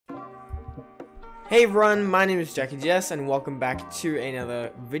Hey everyone, my name is Jackyjess and welcome back to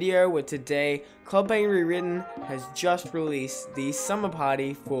another video where today Club Penguin Rewritten has just released the summer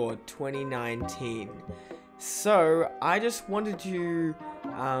party for 2019. So I just wanted to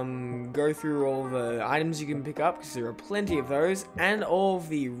go through all the items you can pick up because there are plenty of those, and all of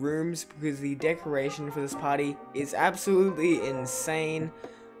the rooms because the decoration for this party is absolutely insane.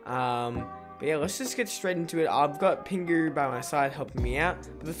 But yeah, let's just get straight into it. I've got Pingu by my side helping me out.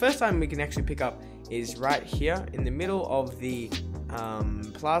 But the first item we can actually pick up is right here in the middle of the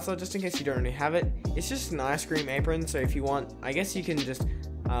plaza, just in case you don't already have it. It's just an ice cream apron, so if you want, I guess you can just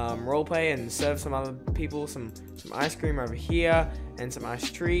roleplay and serve some other people some ice cream over here and some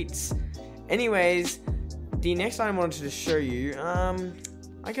ice treats. Anyways, the next item I wanted to show you,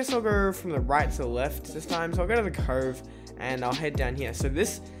 I guess I'll go from the right to the left this time. So I'll go to the cove and I'll head down here. So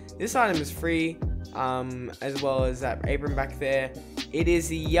this item is free, as well as that apron back there. It is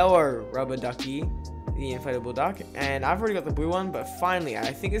the yellow rubber ducky, the inflatable duck, and I've already got the blue one, but finally,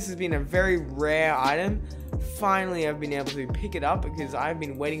 I think this has been a very rare item. Finally, I've been able to pick it up because I've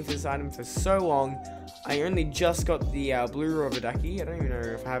been waiting for this item for so long. I only just got the blue rubber ducky. I don't even know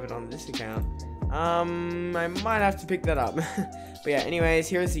if I have it on this account. I might have to pick that up. But yeah, anyways,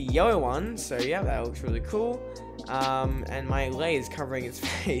 here's the yellow one. So yeah, that looks really cool. And my lei is covering its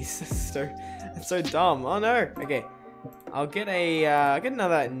face. It's so dumb. Oh no. Okay, I'll get get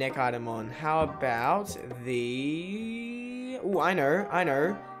another neck item on. How about the? Oh, I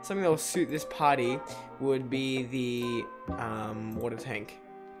know. Something that will suit this party would be the water tank.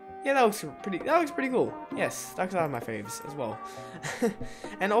 Yeah, that looks pretty cool. Yes, that's one of my faves as well.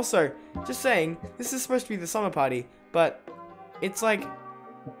 And also, just saying, this is supposed to be the summer party, but it's like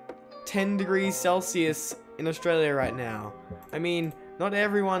 10 degrees Celsius in Australia right now. I mean, not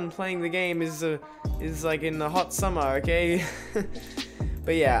everyone playing the game is like in the hot summer, okay?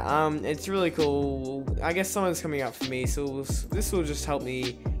 But yeah, it's really cool. I guess summer's coming up for me, so this will just help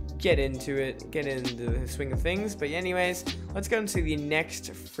me get into the swing of things. But anyways, let's go into the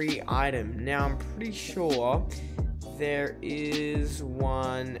next free item. Now I'm pretty sure there is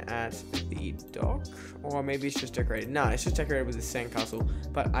one at the dock, or maybe it's just decorated. No, it's just decorated with a sandcastle.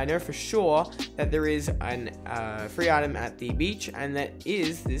 But I know for sure that there is an free item at the beach, and that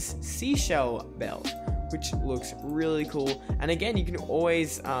is this seashell belt, which looks really cool. And again, you can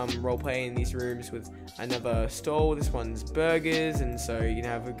always roleplay in these rooms with another stall. This one's burgers, and so you can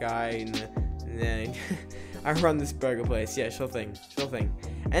have a guy in the I run this burger place. Yeah, sure thing.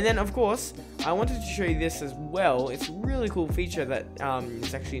 And then of course, I wanted to show you this as well. It's a really cool feature that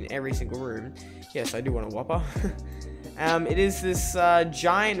is actually in every single room. Yes, I do want a Whopper. It is this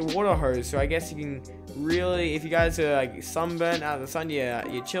giant water hose. So I guess you can really, if you guys are like sunburnt out of the sun,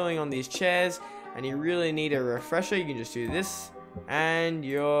 you're chilling on these chairs, and you really need a refresher, you can just do this, and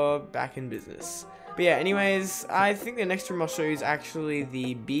you're back in business. But yeah, anyways, I think the next room I'll show you is actually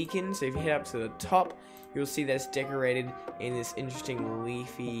the beacon. So if you head up to the top, you'll see that it's decorated in this interesting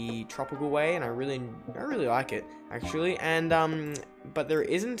leafy tropical way, and I really like it actually. And but there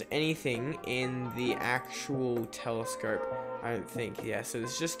isn't anything in the actual telescope, I don't think. Yeah, so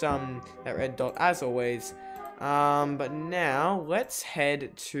it's just that red dot as always. But now let's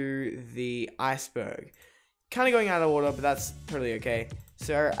head to the iceberg. Kind of going out of order, but that's totally okay.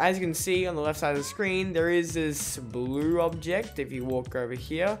 So as you can see on the left side of the screen, there is this blue object. If you walk over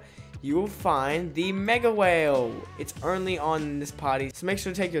here, you will find the mega whale. It's only on this party, so make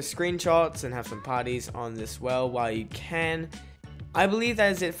sure to take your screenshots and have some parties on this whale while you can. I believe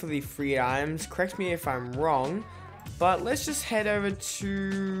that is it for the free items. Correct me if I'm wrong, but let's just head over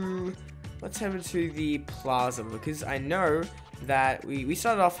to the plaza, because I know that we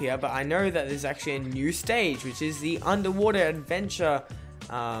started off here, but I know that there's actually a new stage, which is the underwater adventure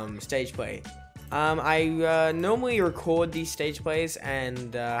stage play. I normally record these stage plays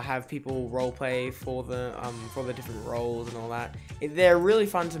and have people roleplay for the different roles and all that. They're really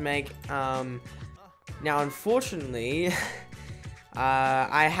fun to make. Now, unfortunately,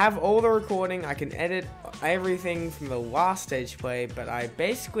 I have all the recording. I can edit everything from the last stage play, but I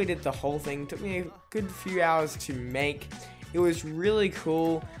basically did the whole thing. It took me a good few hours to make. It was really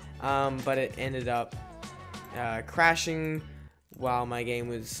cool, but it ended up crashing while my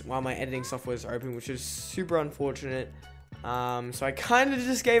editing software was open, which was super unfortunate. So I kind of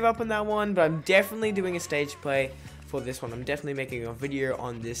just gave up on that one, but I'm definitely doing a stage play for this one. I'm definitely making a video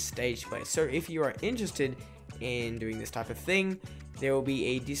on this stage play. So if you are interested in doing this type of thing, there will be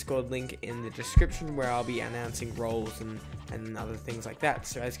a Discord link in the description where I'll be announcing roles and other things like that.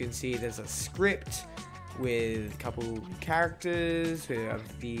 So as you can see, there's a script with a couple characters. We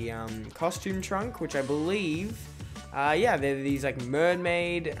have the costume trunk, which I believe yeah, they're these like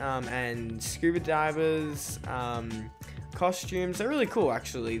mermaid and scuba divers costumes. They're really cool,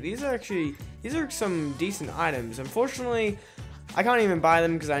 actually. These are some decent items. Unfortunately, I can't even buy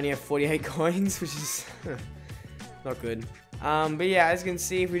them because I only have 48 coins, which is not good. But yeah, as you can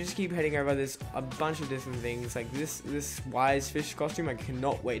see, if we just keep heading over, there's a bunch of different things. Like this wise fish costume, I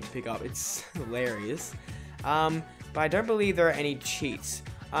cannot wait to pick up. It's hilarious. But I don't believe there are any cheats.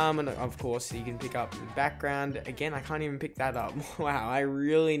 And of course, you can pick up the background. Again, I can't even pick that up. Wow, I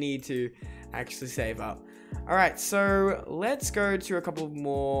really need to actually save up. Alright, so let's go to a couple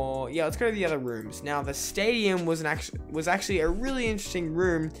more. Yeah, let's go to the other rooms. Now, the stadium was actually a really interesting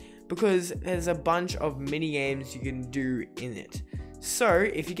room because there's a bunch of mini games you can do in it. So,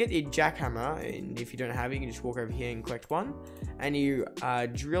 if you get your jackhammer, and if you don't have it, you can just walk over here and collect one, and you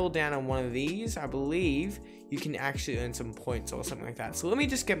drill down on one of these, I believe you can actually earn some points or something like that. So let me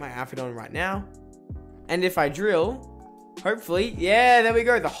just get my outfit on right now, and if I drill, hopefully, yeah, there we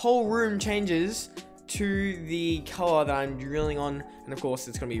go, the whole room changes to the color that I'm drilling on, and of course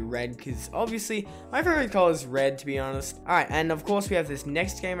it's gonna be red because obviously my favorite color is red, to be honest. Alright, and of course we have this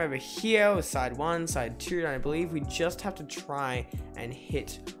next game over here with side 1, side 2, and I believe we just have to try and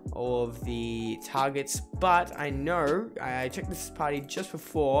hit all of the targets. But I know I checked this party just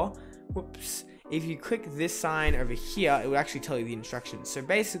before. Whoops. If you click this sign over here, it will actually tell you the instructions. So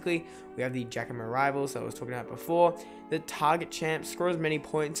basically, we have the jackhammer rivals that I was talking about before. The target champ, score as many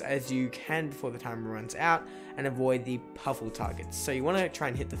points as you can before the timer runs out, and avoid the puffle targets. So you want to try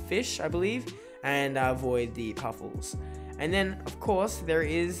and hit the fish, I believe, and avoid the puffles. And then, of course, there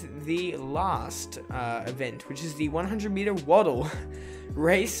is the last event, which is the 100-meter waddle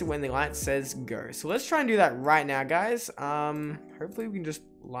race when the light says go. So let's try and do that right now, guys. Hopefully we can just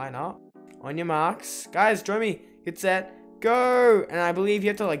line up. On your marks. Guys, join me. Get set. Go! And I believe you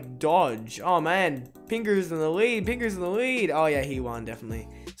have to, like, dodge. Oh, man. Pinker's in the lead. Pinker's in the lead. Oh, yeah, he won, definitely.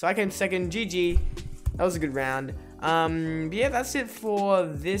 So I came second. GG. That was a good round. But yeah, that's it for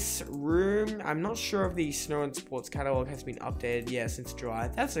this room. I'm not sure if the Snow and Sports catalog has been updated, yeah, since July.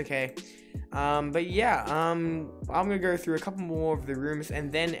 That's okay. But yeah, I'm gonna go through a couple more of the rooms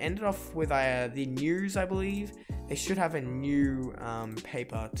and then end it off with the news, I believe. They should have a new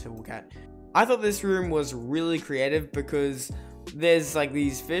paper to look at. I thought this room was really creative because there's like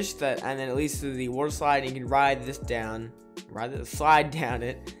these fish that, and then it leads to the water slide, and you can slide down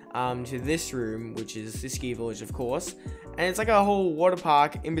it to this room, which is the ski village, of course. And it's like a whole water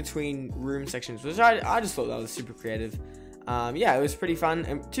park in between room sections, which I just thought that was super creative. Yeah, it was pretty fun.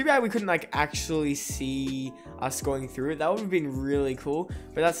 And too bad we couldn't like actually see us going through it. That would have been really cool,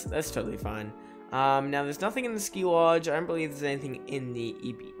 but that's totally fine. Now there's nothing in the ski lodge. I don't believe there's anything in the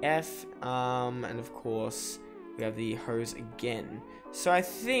EBF. And of course we have the hose again. So I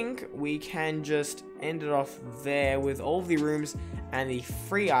think we can just end it off there with all of the rooms and the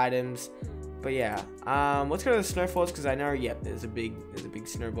free items. But yeah, let's go to the snow forts because I know, yep, there's a big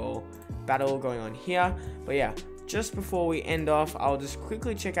snowball battle going on here. But yeah, just before we end off, I'll just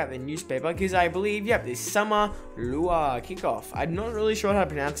quickly check out the newspaper because I believe, yep, the Summer Luau kickoff. I'm not really sure how to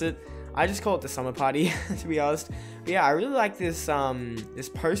pronounce it. I just call it the summer party, to be honest. But yeah, I really like this this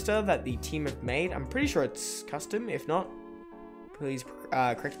poster that the team have made. I'm pretty sure it's custom. If not, please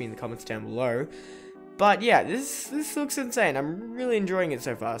correct me in the comments down below. But yeah, this looks insane. I'm really enjoying it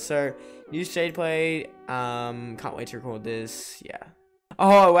so far. So, new stage play. Can't wait to record this. Yeah.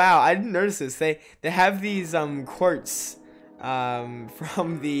 Oh wow, I didn't notice this. They have these quotes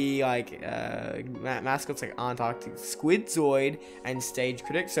from the like mascots like Antarctic Squidzoid and Stage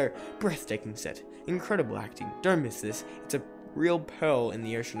Critic. So breathtaking set, incredible acting. Don't miss this. It's a real pearl in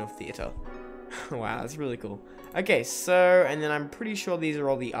the ocean of theater. Wow, that's really cool. Okay, so and then I'm pretty sure these are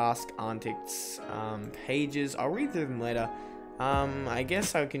all the Ask Antics pages. I'll read through them later. I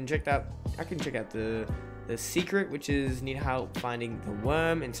guess I can check out. The secret, which is need help finding the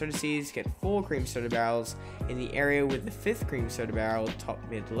worm and soda seeds. Get 4 cream soda barrels in the area with the 5th cream soda barrel top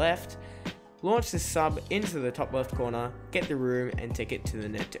mid left. Launch the sub into the top left corner, get the room, and take it to the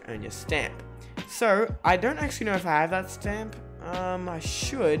net to earn your stamp. So I don't actually know if I have that stamp. I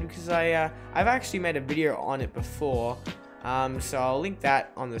should, because I've actually made a video on it before. So I'll link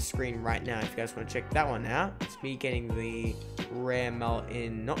that on the screen right now if you guys want to check that one out. It's me getting the rare mullet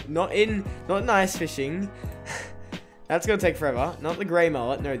in, not nice fishing. That's gonna take forever. Not the grey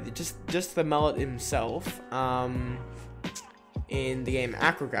mullet, no, just the mullet himself. In the game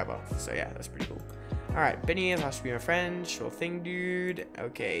Aqua Grabber. So yeah, that's pretty cool. Alright, Benny has to be my friend. Sure thing, dude.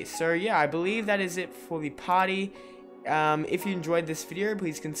 Okay, so yeah, I believe that is it for the party. If you enjoyed this video,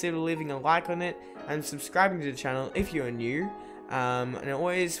 please consider leaving a like on it and subscribing to the channel if you are new. And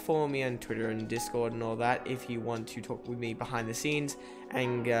always follow me on Twitter and Discord and all that if you want to talk with me behind the scenes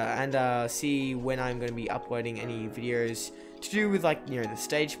and see when I'm going to be uploading any videos to do with, like, you know, the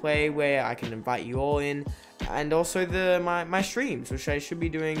stage play where I can invite you all in, and also my streams, which I should be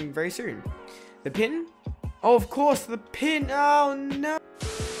doing very soon. The pin? Oh, of course, the pin. Oh no.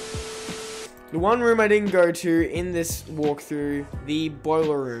 The one room I didn't go to in this walkthrough, the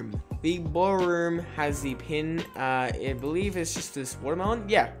boiler room. The boiler room has the pin. I believe it's just this watermelon.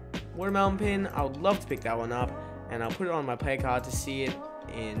 Yeah, watermelon pin. I would love to pick that one up, and I'll put it on my play card to see it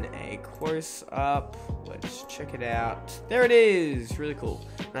in a close up. Let's check it out. There it is. Really cool.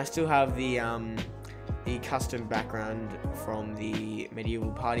 And I still have the custom background from the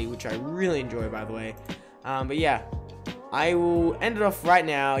medieval party, which I really enjoy, by the way. But yeah, I will end it off right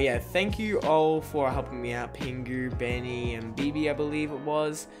now. Yeah, thank you all for helping me out, Pingu, Benny, and BB, I believe it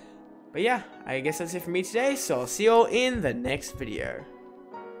was. But yeah, I guess that's it for me today, so I'll see you all in the next video.